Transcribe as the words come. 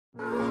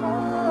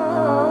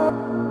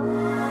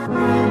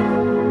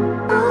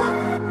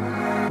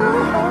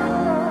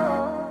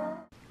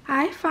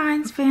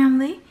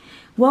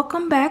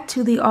Welcome back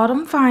to the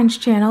Autumn Finds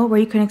channel, where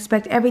you can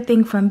expect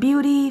everything from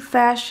beauty,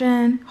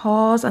 fashion,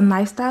 hauls, and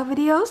lifestyle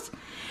videos.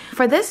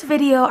 For this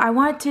video, I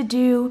wanted to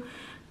do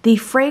the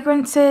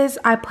fragrances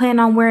I plan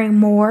on wearing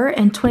more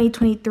in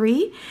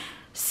 2023.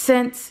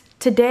 Since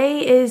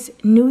today is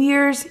New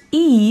Year's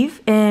Eve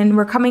and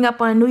we're coming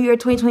up on New Year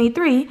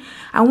 2023,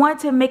 I wanted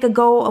to make a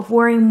goal of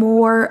wearing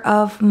more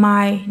of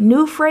my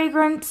new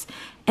fragrance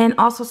and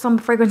also some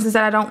fragrances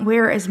that I don't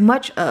wear as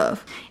much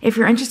of. If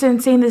you're interested in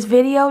seeing this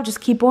video,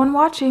 just keep on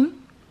watching.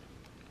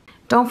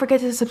 Don't forget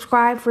to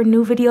subscribe for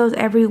new videos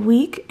every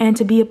week and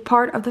to be a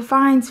part of the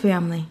Finds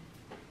family.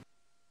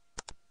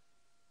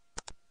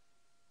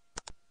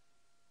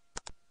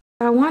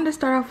 I wanted to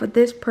start off with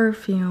this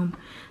perfume.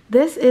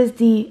 This is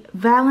the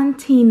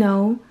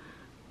Valentino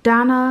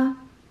Donna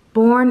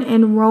Born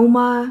in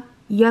Roma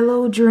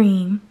Yellow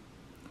Dream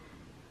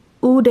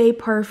Eau de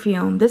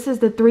Perfume. This is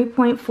the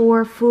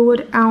 3.4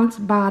 fluid ounce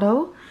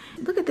bottle.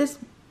 Look at this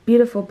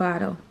beautiful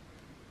bottle.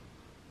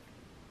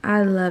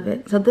 I love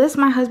it. So this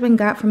my husband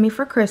got for me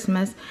for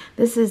Christmas.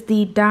 This is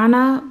the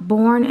Donna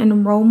Born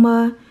in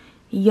Roma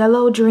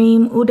Yellow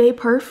Dream Eau de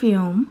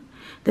Perfume.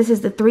 This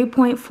is the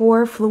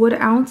 3.4 fluid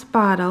ounce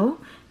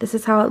bottle. This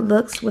is how it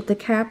looks with the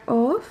cap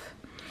off.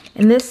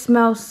 And this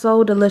smells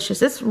so delicious.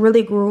 This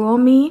really grew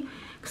on me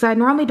because I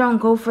normally don't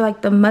go for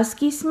like the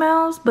musky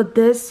smells, but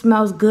this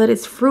smells good.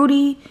 It's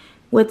fruity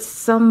with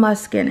some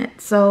musk in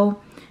it.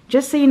 So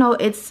just so you know,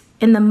 it's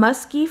in the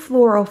musky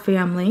floral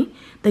family.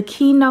 The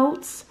key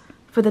notes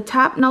for the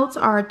top notes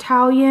are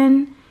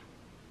Italian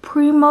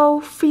Primo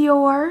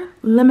Fior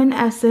lemon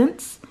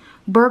essence,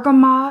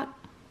 bergamot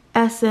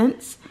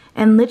essence,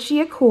 and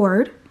lychee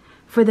accord.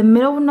 For the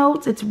middle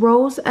notes, it's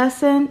rose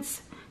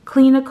essence,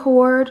 clean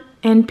accord,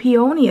 and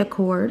peony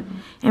accord.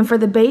 And for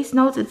the base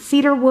notes, it's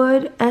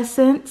cedarwood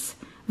essence,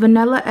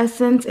 vanilla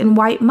essence, and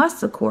white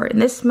musk accord.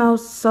 And this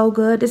smells so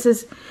good. This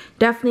is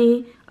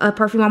definitely a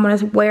perfume I'm going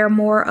to wear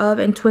more of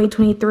in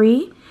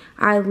 2023.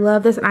 I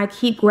love this, and I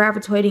keep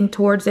gravitating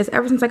towards this.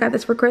 Ever since I got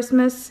this for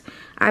Christmas,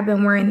 I've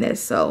been wearing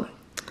this. So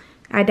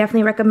I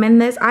definitely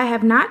recommend this. I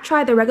have not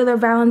tried the regular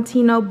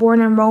Valentino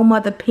Born in Roma,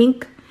 the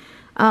pink.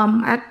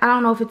 I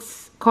don't know if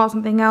it's called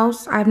something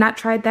else. I have not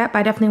tried that, but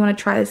I definitely want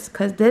to try this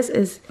because this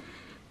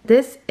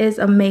is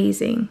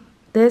amazing.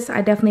 This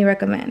I definitely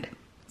recommend.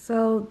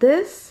 So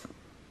this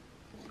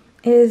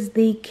is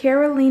the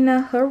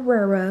Carolina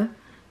Herrera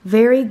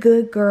Very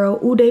Good Girl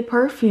Eau de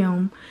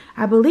Perfume.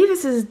 I believe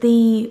this is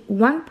the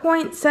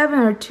 1.7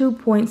 or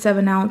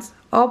 2.7 ounce.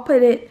 I'll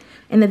put it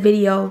in the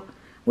video,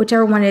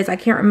 whichever one it is. I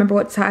can't remember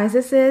what size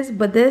this is,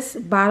 but this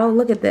bottle,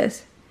 look at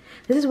this.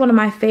 This is one of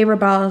my favorite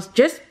bottles.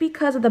 Just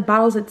because of the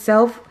bottles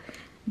itself,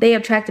 they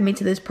attracted me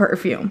to this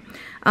perfume.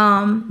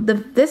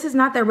 This is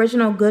not the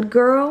original Good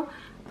Girl.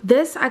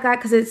 This I got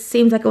because it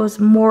seems like it was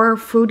more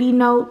fruity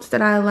notes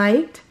that I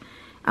liked.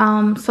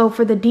 So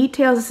for the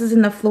details, this is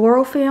in the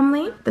floral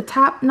family. The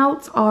top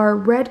notes are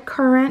red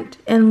currant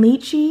and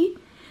lychee.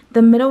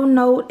 The middle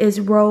note is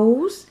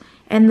rose.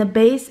 And the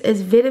base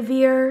is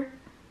vetiver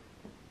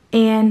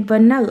and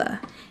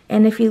vanilla.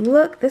 And if you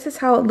look, this is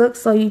how it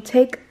looks. So you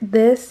take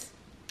this.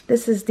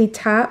 This is the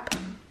top.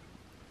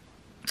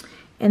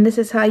 And this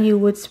is how you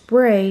would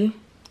spray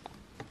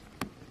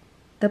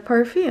the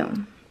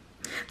perfume.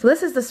 So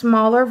this is the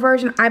smaller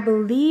version. I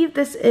believe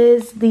this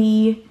is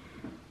the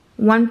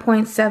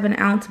 1.7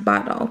 ounce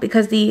bottle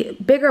because the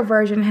bigger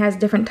version has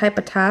different type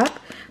of top.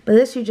 But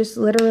this you just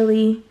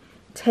literally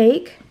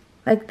take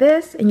like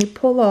this and you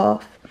pull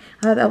off.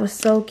 I thought that was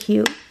so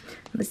cute.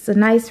 It's a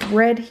nice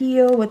red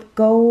heel with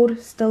gold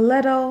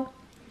stiletto.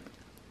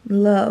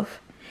 Love.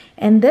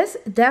 And this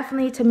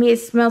definitely, to me, it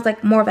smells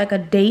like more of like a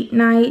date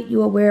night you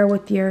will wear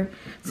with your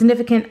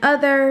significant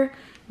other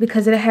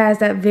because it has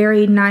that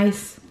very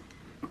nice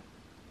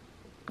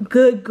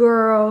good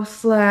girl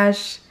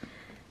slash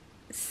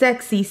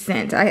sexy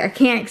scent. I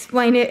can't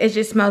explain it. It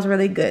just smells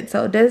really good.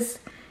 So this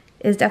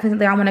is definitely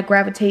something I want to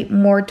gravitate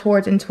more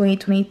towards in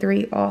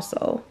 2023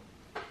 also.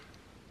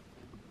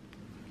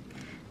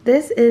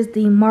 This is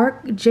the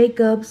Marc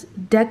Jacobs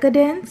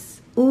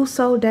Decadence. Ooh,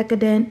 so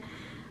decadent.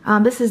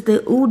 This is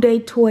the Eau de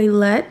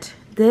Toilette.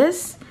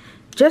 This,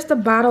 just the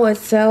bottle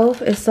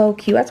itself is so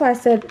cute. That's why I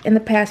said in the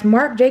past,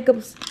 Marc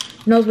Jacobs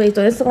knows what he's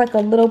doing. This is like a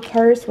little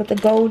purse with a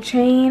gold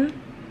chain.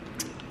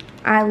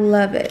 I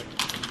love it.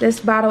 This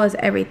bottle is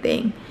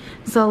everything.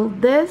 So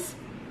this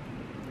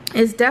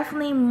is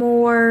definitely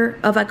more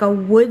of like a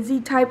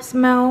woodsy type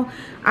smell.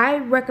 I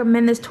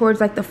recommend this towards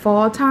like the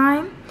fall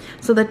time.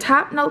 So the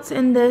top notes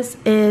in this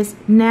is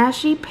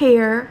Nashi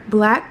Pear,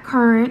 Black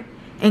Currant,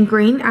 and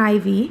Green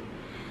Ivy.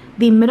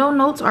 The middle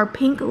notes are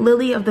Pink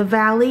Lily of the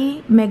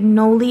Valley,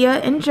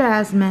 Magnolia, and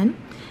Jasmine.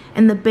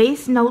 And the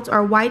base notes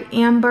are White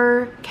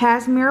Amber,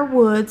 Cashmere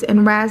Woods,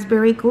 and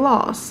Raspberry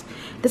Gloss.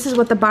 This is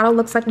what the bottle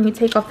looks like when you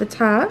take off the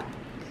top.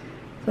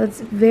 So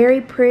it's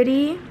very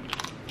pretty.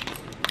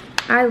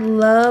 I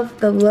love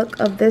the look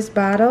of this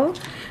bottle.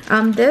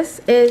 This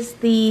is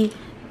the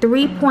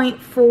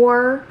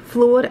 3.4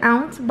 fluid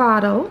ounce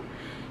bottle.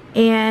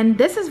 And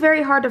this is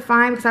very hard to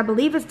find because I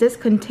believe it's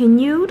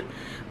discontinued.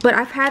 but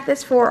I've had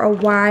this for a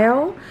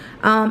while,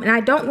 and I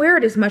don't wear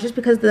it as much just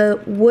because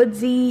the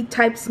woodsy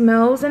type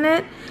smells in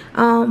it,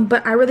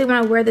 but I really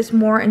want to wear this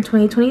more in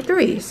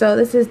 2023. So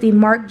this is the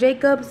Marc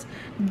Jacobs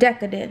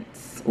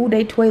Decadence Eau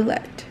de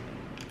Toilette.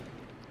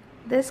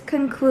 This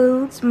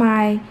concludes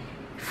my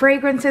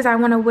fragrances I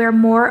want to wear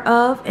more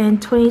of in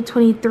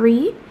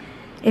 2023.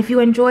 If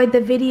you enjoyed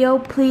the video,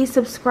 please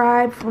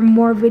subscribe for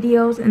more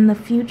videos in the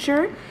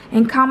future,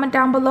 and comment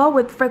down below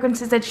with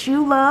fragrances that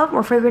you love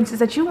or fragrances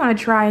that you want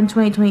to try in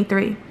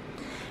 2023.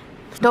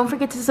 Don't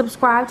forget to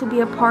subscribe to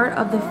be a part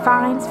of the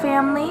Finds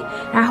family.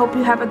 And I hope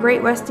you have a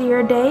great rest of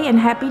your day, and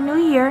Happy New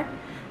Year.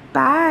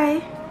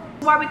 Bye.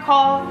 That's why we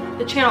call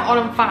the channel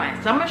Autumn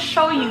Finds. So I'm going to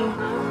show you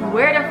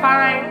where to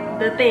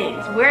find the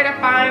things, where to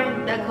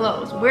find the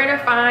clothes, where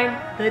to find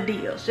the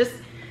deals. Just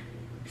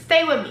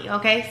stay with me,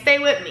 okay? Stay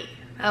with me.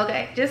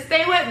 Okay, just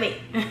stay with me.